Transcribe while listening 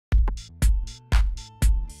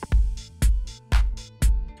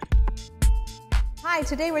Hi,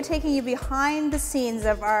 today we're taking you behind the scenes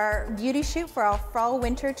of our beauty shoot for our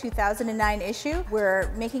Fall/Winter 2009 issue. We're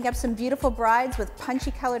making up some beautiful brides with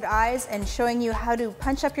punchy colored eyes and showing you how to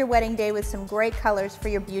punch up your wedding day with some great colors for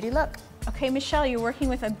your beauty look. Okay, Michelle, you're working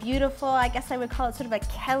with a beautiful, I guess I would call it sort of a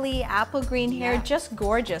Kelly apple green hair, just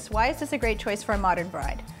gorgeous. Why is this a great choice for a modern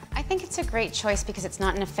bride? I think it's a great choice because it's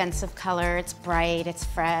not an offensive color, it's bright, it's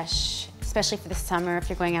fresh, especially for the summer if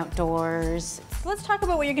you're going outdoors. So let's talk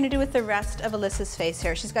about what you're going to do with the rest of Alyssa's face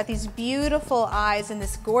here. She's got these beautiful eyes and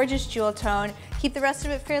this gorgeous jewel tone. Keep the rest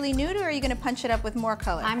of it fairly nude, or are you going to punch it up with more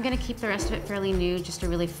color? I'm going to keep the rest of it fairly nude, just a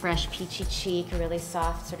really fresh peachy cheek, a really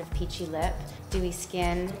soft sort of peachy lip, dewy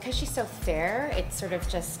skin. Because she's so fair, it sort of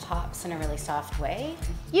just tops in a really soft way.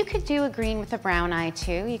 You could do a green with a brown eye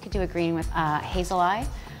too. You could do a green with hazel eye.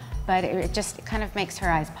 But it just kind of makes her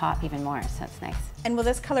eyes pop even more, so that's nice. And will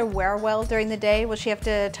this color wear well during the day? Will she have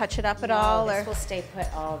to touch it up at all? No, this will stay put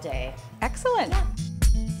all day. Excellent. Yeah.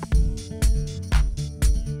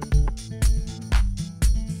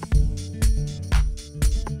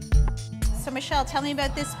 So Michelle, tell me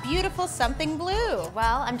about this beautiful something blue.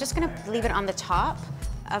 Well, I'm just gonna leave it on the top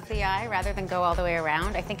of the eye rather than go all the way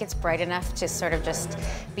around. I think it's bright enough to sort of just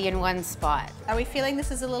be in one spot. Are we feeling this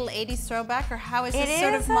is a little 80s throwback, or how is this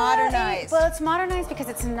sort of modernized? Well, it's modernized because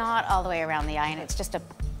it's not all the way around the eye and it's just a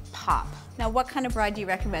pop. Now, what kind of bride do you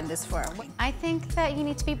recommend this for? I think that you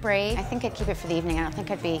need to be brave. I think I'd keep it for the evening. I don't think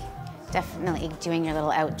I'd be definitely doing your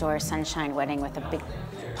little outdoor sunshine wedding with a big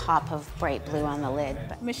pop of bright blue on the lid.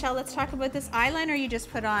 But Michelle, let's talk about this eyeliner you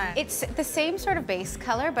just put on. It's the same sort of base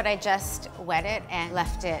color, but I just wet it and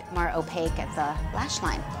left it more opaque at the lash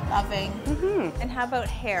line. Loving. And how about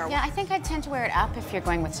hair? Yeah, I think I'd tend to wear it up if you're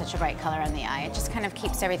going with such a bright color on the eye. It just kind of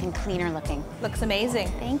keeps everything cleaner looking. Looks amazing.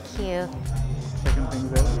 Thank you. Checking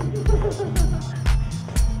things out.